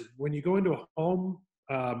is when you go into a home,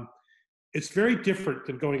 it's very different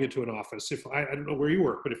than going into an office. If I don't know where you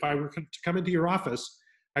work, but if I were to come into your office,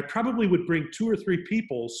 I probably would bring 2 or 3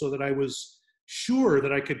 people so that I was sure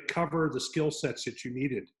that I could cover the skill sets that you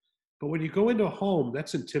needed. But when you go into a home,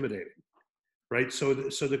 that's intimidating, right? So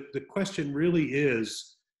the question really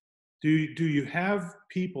is, do you have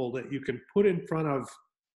people that you can put in front of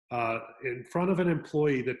an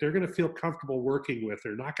employee that they're going to feel comfortable working with,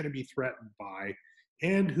 they're not going to be threatened by,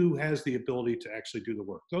 and who has the ability to actually do the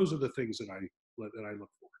work? Those are the things that I look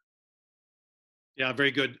for. Yeah,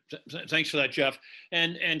 very good. Thanks for that, Jeff.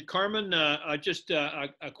 And Carmen, just a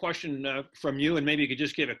question from you, and maybe you could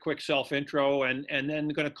just give a quick self-intro, and then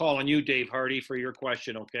going to call on you, Dave Hardy, for your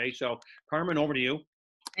question. Okay, so Carmen, over to you.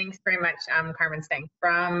 Thanks very much. I'm Carmen Steng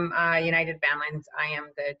from United Van Lines. I am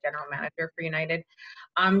the general manager for United.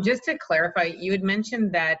 Just to clarify, you had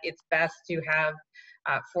mentioned that it's best to have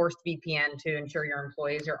forced VPN to ensure your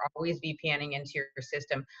employees are always VPNing into your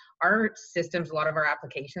system. Our systems, a lot of our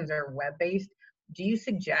applications are web-based. Do you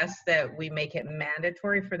suggest that we make it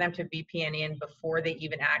mandatory for them to VPN in before they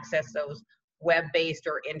even access those web-based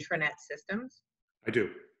or intranet systems? I do.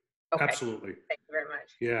 Okay. Absolutely. Thank you very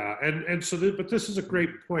much. Yeah, and so, but this is a great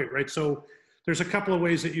point, right? So there's a couple of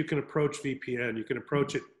ways that you can approach VPN. You can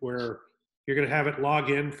approach it where you're going to have it log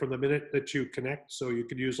in from the minute that you connect. So you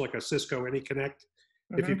could use like a Cisco AnyConnect.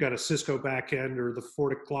 If you've got a Cisco backend, or the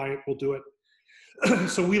Fortinet client will do it.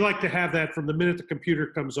 So we like to have that from the minute the computer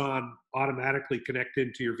comes on, automatically connect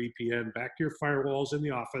into your VPN, back to your firewalls in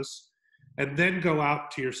the office, and then go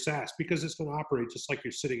out to your SaaS, because it's going to operate just like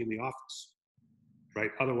you're sitting in the office,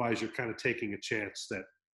 right? Otherwise, you're kind of taking a chance that,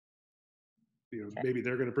 you know, maybe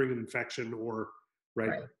they're going to bring an infection, or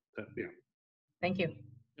yeah. Thank you.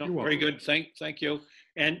 No, very good. Thank you.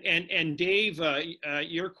 And Dave,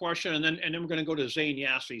 your question, and then we're going to go to Zane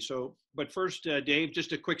Yassy. So, but first, Dave,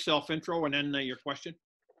 just a quick self-intro, and then your question.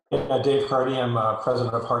 Yeah, Dave Hardy. I'm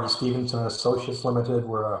president of Hardy Stevenson Associates Limited.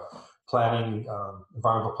 We're a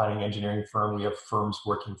environmental planning engineering firm. We have firms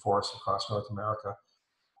working for us across North America.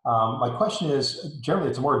 My question is, generally,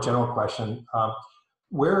 it's a more general question.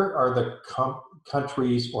 Where are the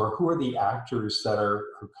countries, or who are the actors that are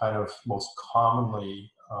kind of most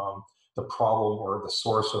commonly the problem or the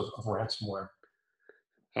source of ransomware?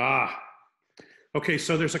 Okay,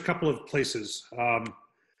 so there's a couple of places,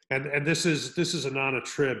 and this is a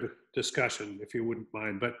non-trib discussion, if you wouldn't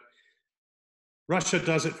mind. But Russia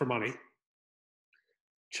does it for money.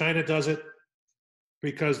 China does it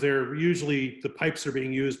because they're usually, the pipes are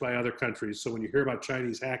being used by other countries. So when you hear about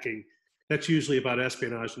Chinese hacking, that's usually about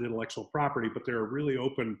espionage and intellectual property, but there are really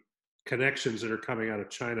open connections that are coming out of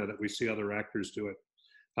China that we see other actors do it.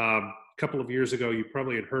 A couple of years ago, you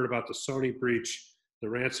probably had heard about the Sony breach, the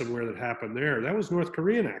ransomware that happened there. That was North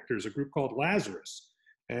Korean actors, a group called Lazarus.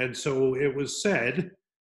 And so it was said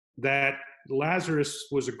that Lazarus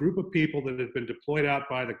was a group of people that had been deployed out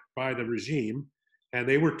by the regime, and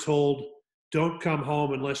they were told, don't come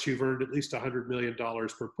home unless you've earned at least $100 million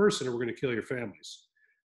per person, or we're going to kill your families.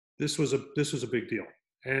 This was a big deal,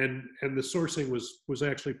 and the sourcing was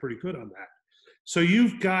actually pretty good on that. So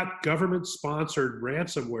you've got government-sponsored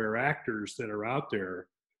ransomware actors that are out there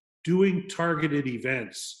doing targeted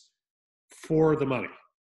events for the money,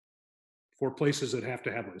 for places that have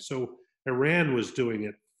to have money. So Iran was doing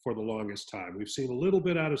it for the longest time. We've seen a little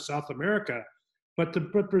bit out of South America, but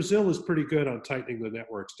Brazil is pretty good on tightening the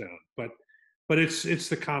networks down. But it's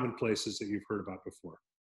the common places that you've heard about before.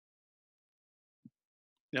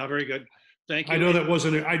 Yeah, very good. Thank you. I know that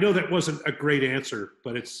wasn't a great answer,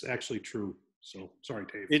 but it's actually true. So sorry,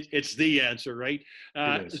 Dave. It's the answer, right?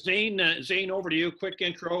 Zane, over to you. Quick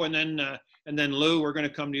intro, and then Lou, we're going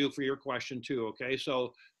to come to you for your question too. Okay,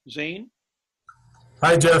 so Zane.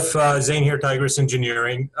 Hi, Jeff. Zane here, Tigris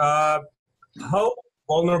Engineering. How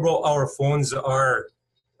vulnerable our phones are,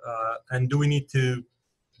 and do we need to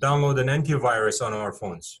download an antivirus on our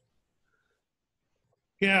phones?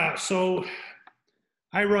 Yeah, so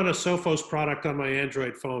I run a Sophos product on my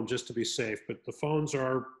Android phone just to be safe, but the phones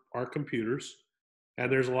are computers,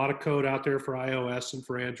 and there's a lot of code out there for iOS and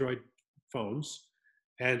for Android phones.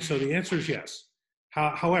 And so the answer is yes.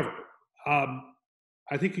 However,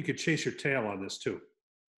 I think you could chase your tail on this too,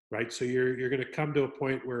 right? So you're going to come to a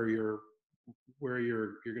point where you're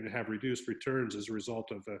going to have reduced returns as a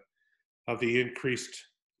result of the increased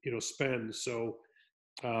spend. So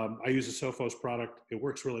I use a Sophos product. It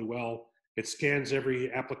works really well. It scans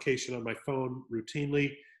every application on my phone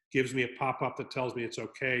routinely, gives me a pop-up that tells me it's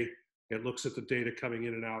okay. It looks at the data coming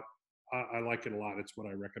in and out. I like it a lot. It's what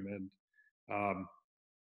I recommend.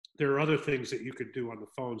 There are other things that you could do on the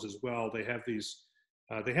phones as well. They have these,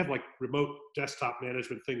 they have like remote desktop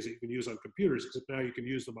management things that you can use on computers, except now you can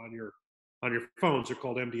use them on your on your phones. They're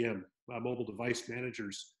called MDM, mobile device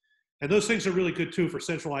managers. And those things are really good too for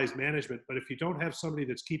centralized management. But if you don't have somebody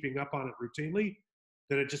that's keeping up on it routinely,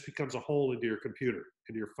 then it just becomes a hole into your computer,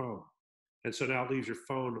 into your phone. And so now it leaves your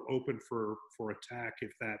phone open for attack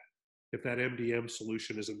if that MDM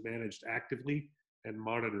solution isn't managed actively and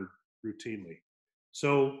monitored routinely.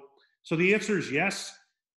 So the answer is yes.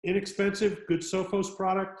 Inexpensive, good Sophos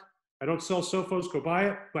product. I don't sell Sophos, go buy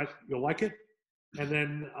it, but you'll like it. And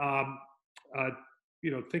then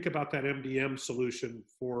think about that MDM solution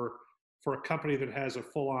for a company that has a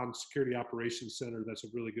full-on security operations center. That's a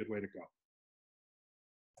really good way to go.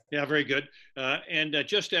 Yeah, very good. And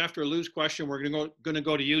just after Lou's question, we're going to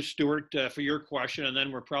go to you, Stuart, for your question, and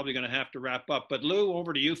then we're probably going to have to wrap up. But Lou,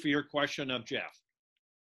 over to you for your question of Jeff.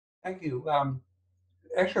 Thank you.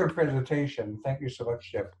 Excellent presentation. Thank you so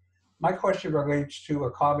much, Jeff. My question relates to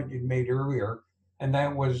a comment you made earlier, and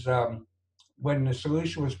that was when the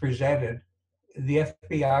solution was presented, the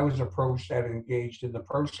FBI was approached and engaged in the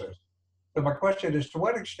process. So my question is, to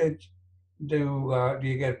what extent do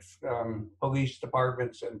you get police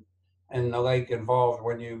departments and the like involved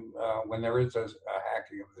when there is a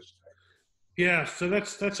hacking of this type? Yeah, so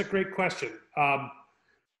that's a great question.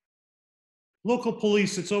 Local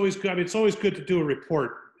police, it's always good. I mean, it's always good to do a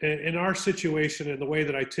report. In our situation, and the way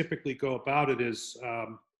that I typically go about it is, I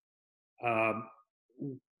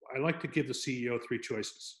like to give the CEO 3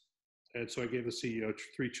 choices. And so I gave the CEO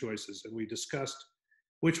 3 choices, and we discussed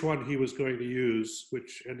which one he was going to use,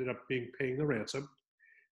 which ended up being paying the ransom.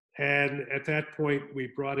 And at that point,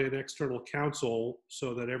 we brought in external counsel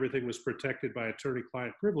so that everything was protected by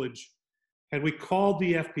attorney-client privilege. And we called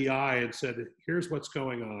the FBI and said, here's what's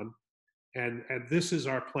going on, and this is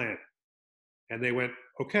our plan. And they went,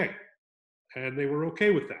 okay. And they were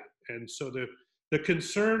okay with that. And so the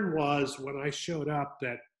concern was, when I showed up,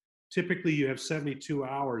 that typically you have 72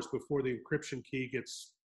 hours before the encryption key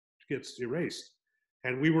gets erased.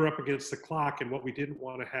 And we were up against the clock, and what we didn't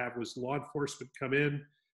want to have was law enforcement come in,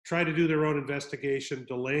 try to do their own investigation,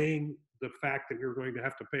 delaying the fact that we were going to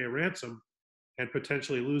have to pay a ransom and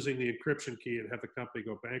potentially losing the encryption key and have the company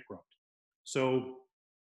go bankrupt. So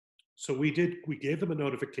we gave them a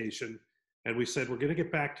notification, and we said, we're going to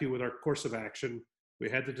get back to you with our course of action. We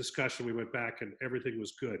had the discussion, we went back, and everything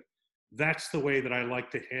was good. That's the way that I like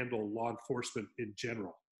to handle law enforcement in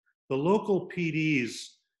general. The local PDs,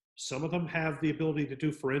 some of them have the ability to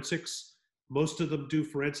do forensics. Most of them do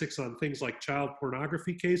forensics on things like child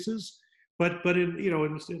pornography cases. But in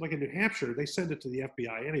like in New Hampshire, they send it to the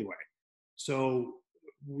FBI anyway. So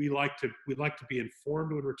we like to be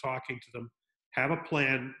informed when we're talking to them, have a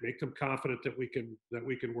plan, make them confident that we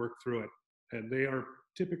can work through it. And they are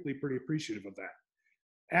typically pretty appreciative of that.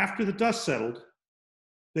 After the dust settled,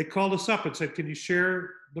 they called us up and said, can you share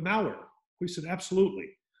the malware? We said, absolutely.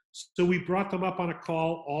 So we brought them up on a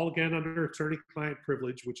call, all again under attorney-client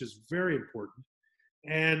privilege, which is very important.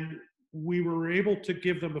 And we were able to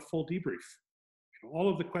give them a full debrief. All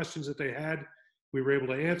of the questions that they had, we were able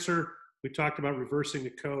to answer. We talked about reversing the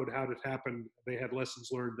code, how it happened. They had lessons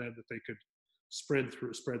learned then that they could spread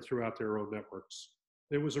throughout their own networks.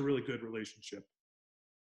 It was a really good relationship.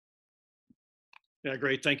 Yeah,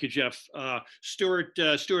 great. Thank you, Jeff. Stuart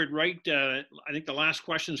Wright, I think the last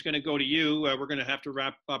question is going to go to you. We're going to have to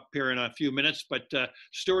wrap up here in a few minutes, but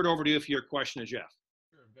Stuart, over to you for your question to Jeff.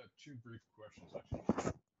 Sure, I've got 2 brief questions,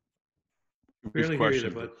 actually. Barely hear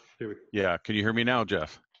you, but there we go. Yeah, can you hear me now,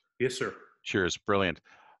 Jeff? Yes, sir. Cheers, brilliant.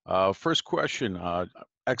 First question,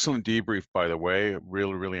 excellent debrief, by the way,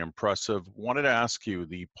 really, really impressive. Wanted to ask you,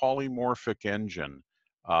 the polymorphic engine,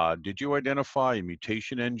 did you identify a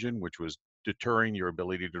mutation engine which was deterring your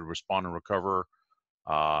ability to respond and recover?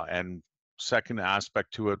 And second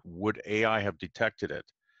aspect to it, would AI have detected it?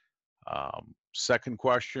 Second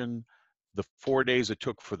question, the 4 days it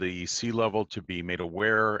took for the C-level to be made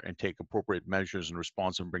aware and take appropriate measures in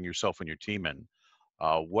response and bring yourself and your team in,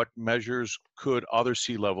 what measures could other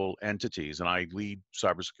C-level entities, and I lead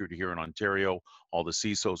cybersecurity here in Ontario, all the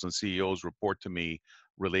CISOs and CEOs report to me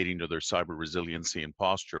relating to their cyber resiliency and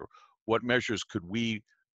posture. What measures could we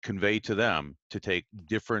convey to them to take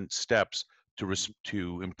different steps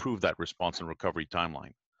to improve that response and recovery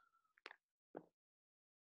timeline?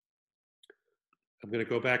 I'm going to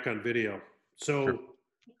go back on video. So, Sure.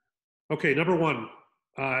 Okay, number one,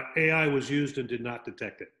 AI was used and did not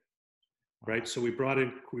detect it. Right, so we brought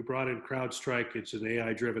in CrowdStrike. It's an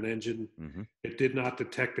AI-driven engine. Mm-hmm. It did not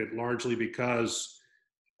detect it, largely because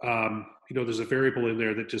there's a variable in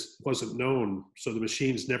there that just wasn't known. So the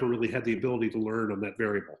machines never really had the ability to learn on that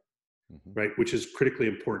variable, Mm-hmm. right? Which is critically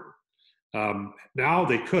important. Now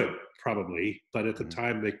they could probably, but at the Mm-hmm.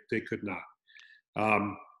 time they could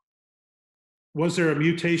not. Was there a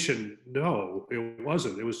mutation? No, it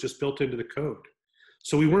wasn't. It was just built into the code.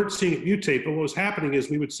 So we weren't seeing it mutate, but what was happening is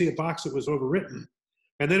we would see a box that was overwritten,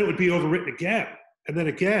 and then it would be overwritten again. And then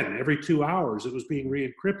again, every 2 hours, it was being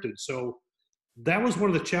re-encrypted. So that was one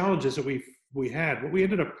of the challenges that we had. What we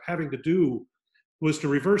ended up having to do was to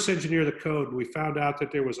reverse engineer the code, and we found out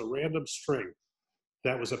that there was a random string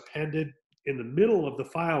that was appended in the middle of the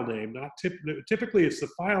file name. Typically, it's the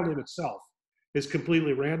file name itself is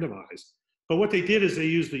completely randomized. But what they did is they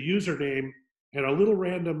used the username and a little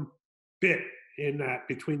random bit in that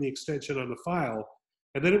between the extension on the file,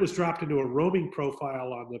 and then it was dropped into a roaming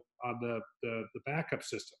profile on the backup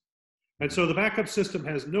system. And so the backup system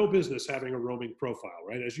has no business having a roaming profile,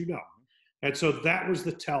 right, as you know. And so that was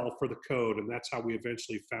the tell for the code, and that's how we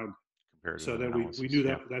eventually found it. So that we knew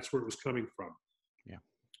that that's where it was coming from. Yeah.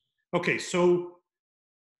 Okay, so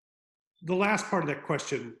the last part of that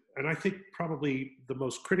question, and I think probably the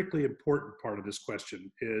most critically important part of this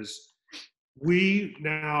question, is we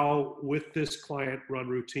now, with this client, run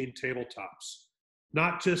routine tabletops,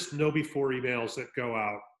 not just know before emails that go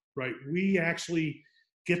out, right? We actually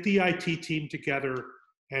get the IT team together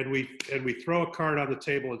and we throw a card on the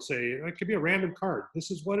table and say, it could be a random card.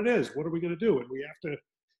 This is what it is. What are we going to do? And we have to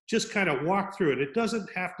just kind of walk through it. It doesn't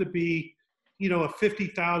have to be, a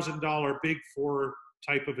 $50,000 big four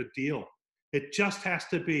type of a deal. It just has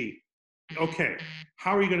to be, okay,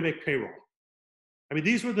 how are you going to make payroll? I mean,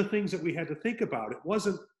 these were the things that we had to think about. It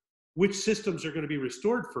wasn't which systems are going to be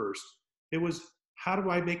restored first. It was, how do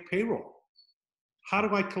I make payroll? How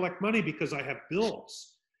do I collect money because I have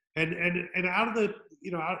bills? And out of the,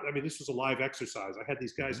 I mean, this was a live exercise. I had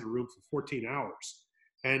these guys in a room for 14 hours.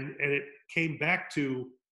 And it came back to,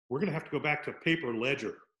 we're going to have to go back to paper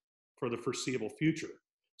ledger for the foreseeable future.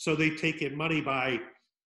 So they take in money by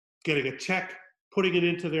getting a check, putting it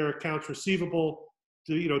into their accounts receivable,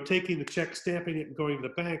 taking the check, stamping it, and going to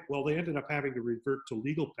the bank. Well, they ended up having to revert to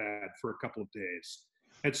legal pad for a couple of days.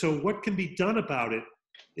 And so what can be done about it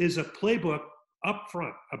is a playbook up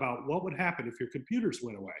front about what would happen if your computers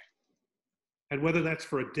went away. And whether that's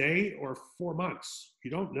for a day or 4 months, you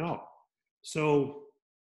don't know. So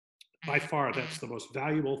by far, that's the most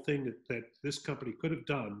valuable thing that this company could have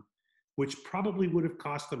done, which probably would have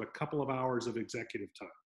cost them a couple of hours of executive time.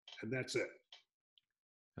 And that's it.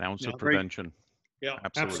 An ounce of prevention. Yeah,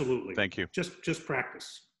 absolutely. Thank you. Just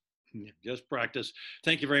practice. Just practice.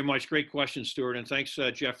 Thank you very much. Great question, Stuart. And thanks,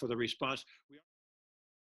 Jeff, for the response.